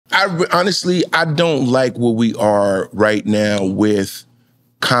honestly, I don't like where we are right now with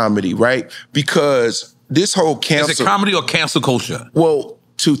comedy, right? Because this whole cancel... Is it comedy or cancel culture? Well,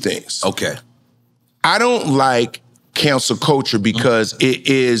 two things. Okay. I don't like cancel culture because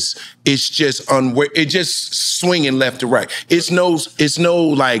it's just swinging left to right. It's no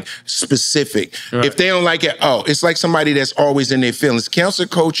like specific. Right. If they don't like it, it's like somebody that's always in their feelings. Cancel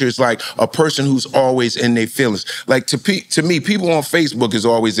culture is like a person who's always in their feelings. Like to me, people on Facebook is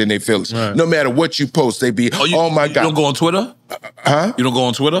always in their feelings. Right. No matter what you post, they be, oh my God. You don't go on Twitter? Huh? You don't go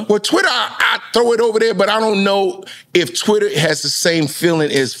on Twitter? Well, Twitter, I throw it over there, but I don't know if Twitter has the same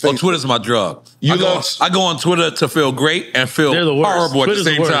feeling as Facebook. Oh, Twitter's my drug. I go on Twitter to feel great and feel horrible at the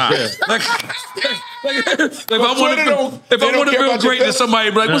same time. Yeah. If I want to feel great to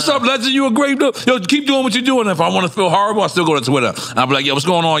somebody, be like, what's up, legend? You a great dude. Yo, keep doing what you're doing. If I want to feel horrible, I still go to Twitter. I'll be like, yo, what's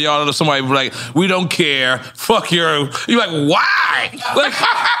going on, y'all? And somebody be like, we don't care. Fuck you. You're like, why? Like,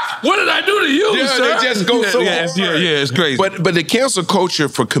 what did I do to you, sir? They just go so hard. Yeah, it's crazy. But the cancel culture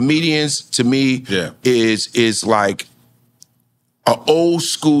for comedians, to me, is like an old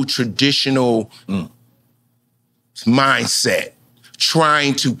school traditional mindset,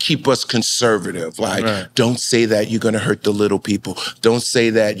 trying to keep us conservative. Like, don't say that, you're going to hurt the little people. Don't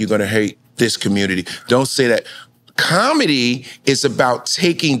say that, you're going to hate this community. Don't say that. Comedy is about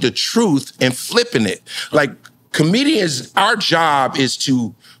taking the truth and flipping it. Like, comedians, our job is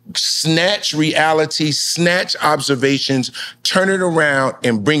to snatch reality, snatch observations, turn it around,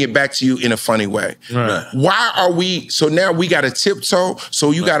 and bring it back to you in a funny way. Right. Why are we, so now we got to tiptoe,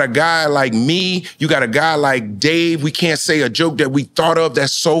 so you got a guy like me, you got a guy like Dave, we can't say a joke that we thought of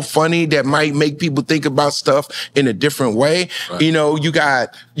that's so funny that might make people think about stuff in a different way. Right. You know, you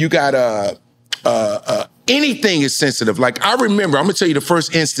got anything is sensitive. Like, I remember, I'm gonna tell you the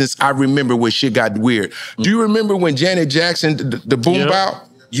first instance I remember where shit got weird. Do you remember when Janet Jackson, the boom bop?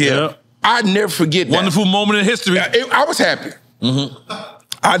 Yeah. I'd never forget that. Wonderful moment in history. I was happy.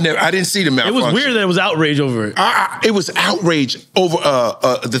 I didn't see the malfunction. It was weird that it was outrage over it. It was outrage over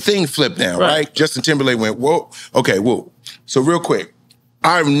the thing flipped down, right? Justin Timberlake went, whoa, okay, whoa. So real quick,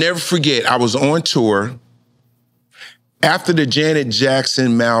 I'll never forget, I was on tour. After the Janet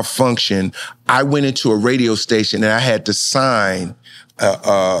Jackson malfunction, I went into a radio station and I had to sign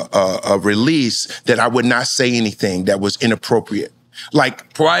a release that I would not say anything that was inappropriate.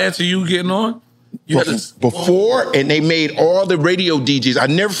 Like, prior to you getting on? Before, and they made all the radio DJs. I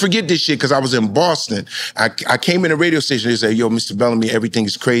never forget this shit because I was in Boston. I came in a radio station. They said, yo, Mr. Bellamy, everything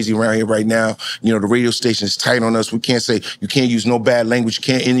is crazy around here right now. You know, the radio station is tight on us. We can't say, you can't use no bad language. You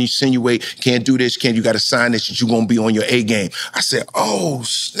can't insinuate. You can't do this. You got to sign this that you're going to be on your A game. I said, oh,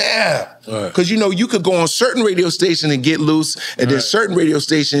 snap. Because, you know, you could go on certain radio stations and get loose, and then certain radio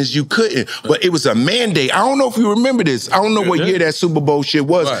stations you couldn't. But it was a mandate. I don't know if you remember this. I don't know what year that Super Bowl shit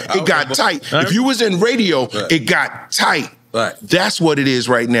was. It got tight. If you was in radio, it got tight. That's what it is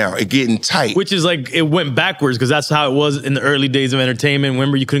right now. It getting tight. Which is like, it went backwards because that's how it was in the early days of entertainment.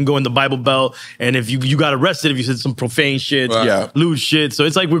 Remember, you couldn't go in the Bible Belt, and if you got arrested if you said some profane shit, lewd shit. So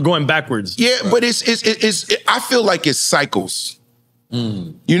it's like we're going backwards. Yeah, but I feel like it's cycles.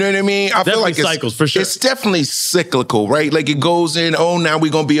 You know what I mean? I feel like it's cycles, for sure. It's definitely cyclical, right? Like, it goes in, oh, now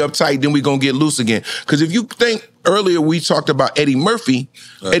we're going to be uptight, then we're going to get loose again. Because if you think, earlier we talked about Eddie Murphy.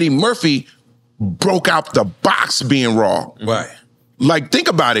 Eddie Murphy broke out the box being raw. Like, think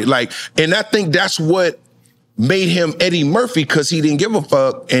about it. Like, and I think that's what made him Eddie Murphy, because he didn't give a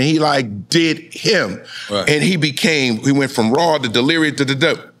fuck, and he like did him. And he went from raw to delirious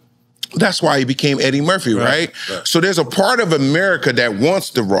to That's why he became Eddie Murphy, right? So there's a part of America that wants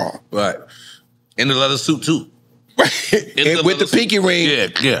the raw. In the leather suit, too. And with the pinky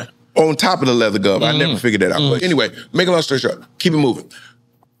ring on top of the leather glove. I never figured that out. But anyway, make a long story short, keep it moving.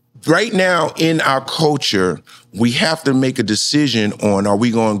 Right now in our culture, we have to make a decision on, are we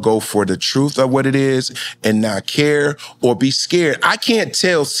going to go for the truth of what it is and not care, or be scared? I can't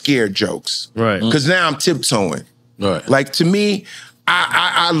tell scared jokes. Because now I'm tiptoeing. Like, to me,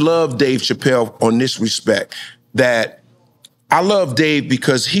 I love Dave Chappelle on this respect, that I love Dave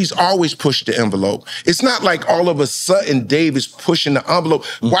because he's always pushed the envelope. It's not like all of a sudden Dave is pushing the envelope.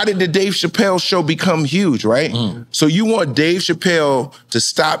 Why did the Dave Chappelle show become huge, right? So you want Dave Chappelle to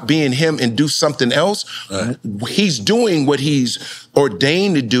stop being him and do something else? He's doing what he's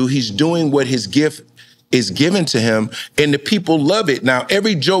ordained to do. He's doing what his gift is given to him, and the people love it. Now,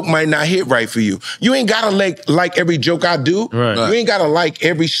 every joke might not hit right for you. You ain't gotta like every joke I do. You ain't gotta like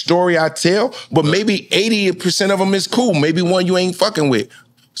every story I tell, but maybe 80% of them is cool. Maybe one you ain't fucking with.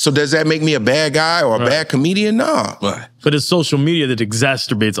 So does that make me a bad guy or a bad comedian? Nah. Right. But it's social media that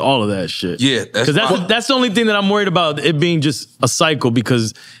exacerbates all of that shit. Yeah. Because that's the only thing that I'm worried about, it being just a cycle,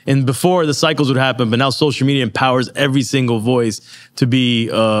 because before the cycles would happen, but now social media empowers every single voice to be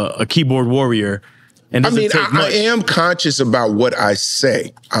a keyboard warrior. And I am conscious about what I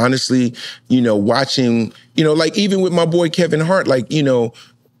say. Honestly, you know, watching, you know, like even with my boy Kevin Hart, like, you know,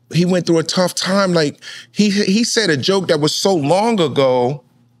 he went through a tough time. Like he said a joke that was so long ago.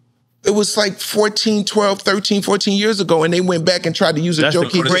 It was like 14 years ago, and they went back and tried to use a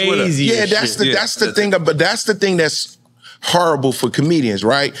joke. Crazy. Yeah, that's the thing. But that's the thing that's horrible for comedians,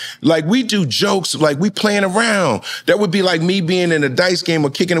 right? Like we do jokes, like we playing around. That would be like me being in a dice game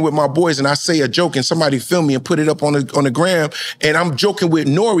or kicking it with my boys, and I say a joke and somebody film me and put it up on the gram, and I'm joking with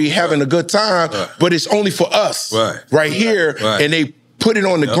Nori having a good time, but it's only for us right here, and they put it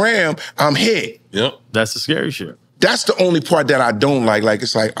on the gram, I'm hit. Yep. That's the scary shit. That's the only part that I don't like. Like,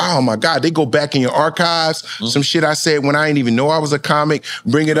 it's like, oh my God, they go back in your archives. Some shit I said when I didn't even know I was a comic,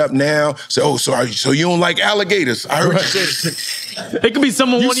 bring it up now. Say, oh, so you don't like alligators. I heard you said it could be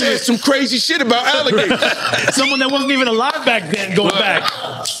someone you said some crazy shit about alligators. Someone that wasn't even alive back then going back.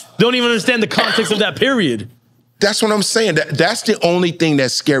 Don't even understand the context of that period. That's what I'm saying. That's the only thing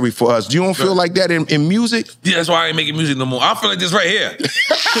that's scary for us. You don't feel like that in music? Yeah, that's why I ain't making music no more. I feel like this right here.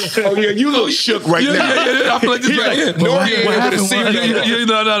 Oh yeah, you look shook right now. Yeah. I feel like this right here. No, you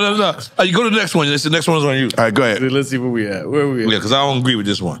go to the next one. The next one's on you. All right, go ahead. Let's see where we at. Where are we at? Yeah, because I don't agree with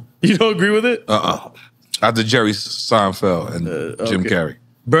this one. You don't agree with it? After Jerry Seinfeld and Jim Carrey.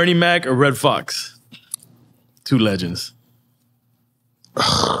 Bernie Mac or Red Fox? Two legends.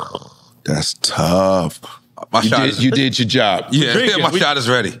 That's tough. You did your job. Yeah, my shot is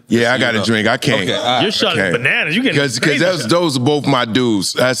ready. Yeah, I got a drink. I can't. Okay, your shot is bananas. You getting because those are both my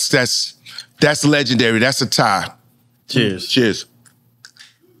dudes. That's legendary. That's a tie. Cheers. Cheers.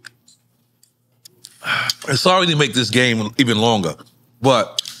 Sorry to make this game even longer,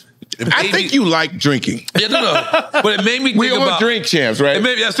 but I think you like drinking. Yeah, no. But it made me think about drink champs, right?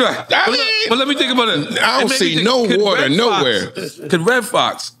 That's right. But let me think about it. I don't see no water nowhere. Could Red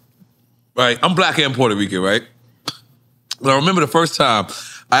Fox? Right, I'm black and Puerto Rican, right? But I remember the first time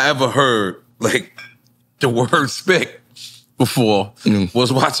I ever heard like the word "spick" before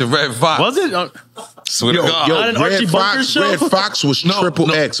was watching Red Fox. Was it? Swear to God. Not an Archie Bunker show? Red Fox was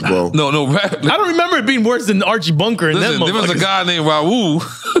triple X, bro. No. I don't remember it being worse than Archie Bunker. And Listen, there was a guy named Raul.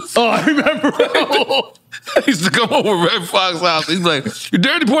 Oh, I remember Raul. He used to come over to Red Fox house. He's like, "You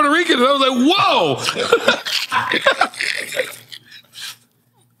dirty Puerto Rican?" And I was like, "Whoa."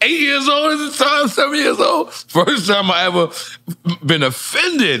 8 years old at the time, 7 years old. First time I ever been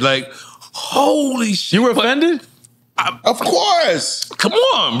offended. Like, holy shit. You were offended? Of course. Come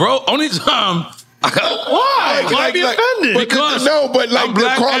on, bro. Only time I got... Why? Why be offended? Because I'm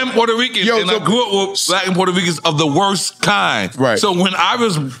black and Puerto Rican, and I grew up with black and Puerto Ricans of the worst kind. Right. So when I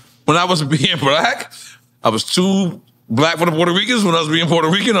was being black, I was too black for the Puerto Ricans. When I was being Puerto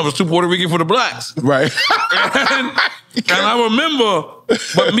Rican, I was too Puerto Rican for the blacks. Right. And I remember,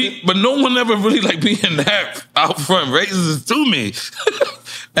 but no one ever really like being that out front, racist to me.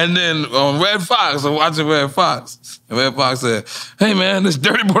 And then on Red Fox, I'm watching Red Fox, and Red Fox said, "Hey man, this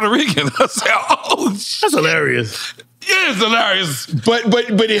dirty Puerto Rican." I said, "Oh, that's hilarious." Yeah, it's hilarious. But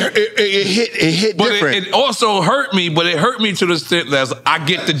it hit but different. It also hurt me, but it hurt me to the extent that I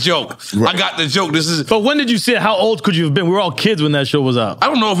get the joke. Right. I got the joke. But when did you see it? How old could you have been? We were all kids when that show was out. I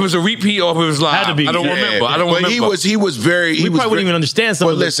don't know if it was a repeat or if it was live. Had to be. I don't remember. I don't remember. He was very. We probably wouldn't even understand some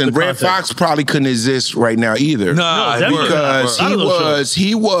of the listen, Red Fox probably couldn't exist right now either. Nah, because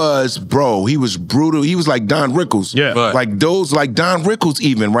he was bro. He was brutal. He was like Don Rickles. Yeah, like Don Rickles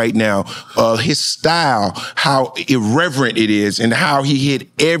even right now. His style, how irreverent it is, and how he hit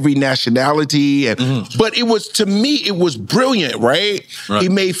every nationality. And but it was, to me, it was brilliant, right? He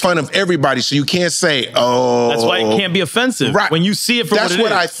made fun of everybody, so you can't say, "Oh." That's why it can't be offensive. Right. When you see it for that's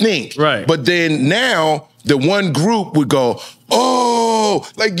what I think. Right. But then now the one group would go, "Oh,"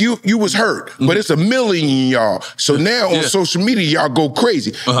 like you was hurt, but it's 1 million y'all. So now on social media, y'all go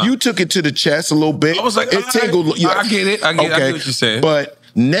crazy. You took it to the chest a little bit. I was like, it tingled. I get it. I get what you're saying. But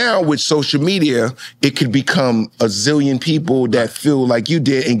now with social media, it could become a zillion people that feel like you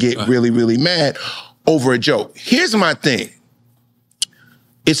did and get really, really mad over a joke. Here's my thing.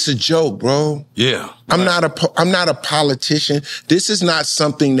 It's a joke, bro. Yeah. I'm not a politician. This is not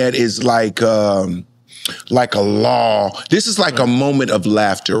something that is like like a law. This is like a moment of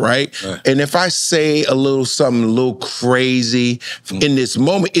laughter, right? And if I say a little something a little crazy in this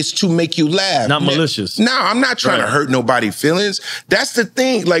moment, it's to make you laugh. Not malicious. No, I'm not trying to hurt nobody's feelings. That's the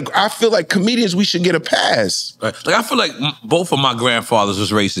thing. Like, I feel like comedians, we should get a pass. Like, I feel like both of my grandfathers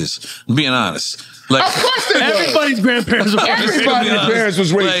was racist, being honest. Like, of course they were. Everybody's grandparents were racist. Everybody's parents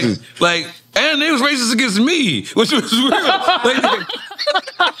was racist. Like, and they was racist against me, which was real. I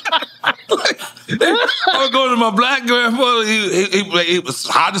was going to my black grandfather. He was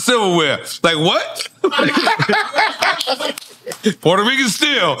hot the silverware. Like, what? Puerto Rican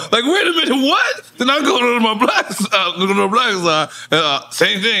still. Like, wait a minute, what? Then I go to my black side.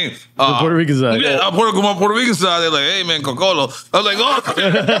 Same thing. The Puerto Rican side. Yeah, my Puerto Rican side. They're like, hey man, Cocolo. I was like, oh,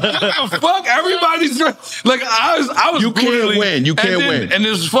 what the fuck? Everybody's like, I was. You can't win. You can't win. And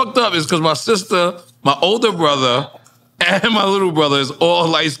it's fucked up. Is because my sister, my older brother, and my little brother is all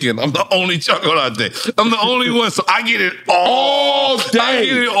light skinned. I'm the only chuckle out there. I'm the only one, so I get it all day. I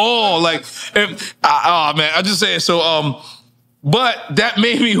get it all. Like, oh man, I just say it. So, but that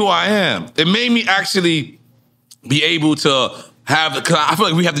made me who I am. It made me actually be able to have, because I feel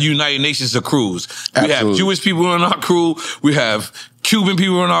like we have the United Nations of crews. We have Jewish people in our crew. We have Cuban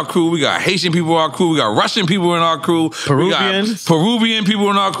people in our crew. We got Haitian people in our crew. We got Russian people in our crew. Peruvian. We got Peruvian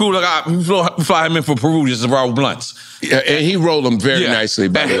people in our crew. Like, we fly him in for Peru just to roll blunts. Yeah, and he rolled them very nicely,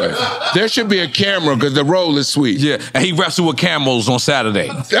 by the way. There should be a camera because the roll is sweet. Yeah, and he wrestled with camels on Saturday.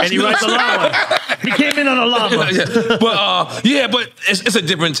 And he rides a llama. He came in on a llama. But it's a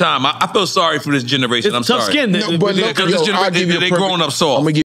different time. I feel sorry for this generation. It's I'm tough sorry. skin. Because this generation, they're growing up soft.